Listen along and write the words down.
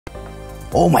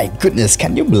Oh my goodness,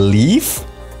 can you believe?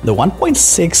 The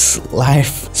 1.6 live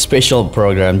special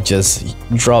program just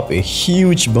dropped a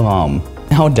huge bomb.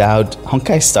 No doubt,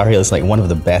 Honkai Star Rail is like one of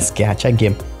the best gacha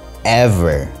game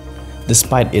ever,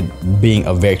 despite it being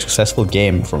a very successful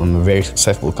game from a very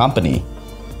successful company.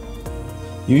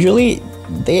 Usually,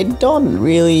 they don't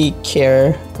really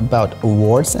care about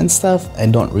awards and stuff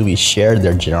and don't really share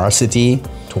their generosity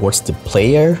towards the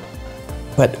player.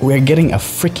 But we're getting a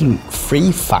freaking free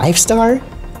 5-star?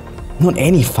 Not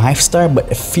any 5-star, but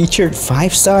a featured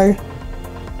 5-star?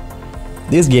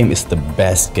 This game is the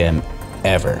best game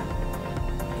ever.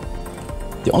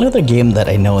 The only other game that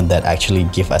I know that actually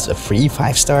give us a free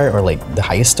 5-star or like the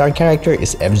highest star character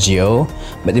is FGO,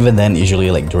 but even then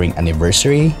usually like during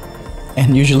anniversary,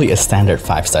 and usually a standard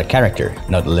 5-star character,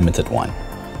 not a limited one.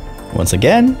 Once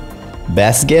again,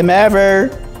 best game ever!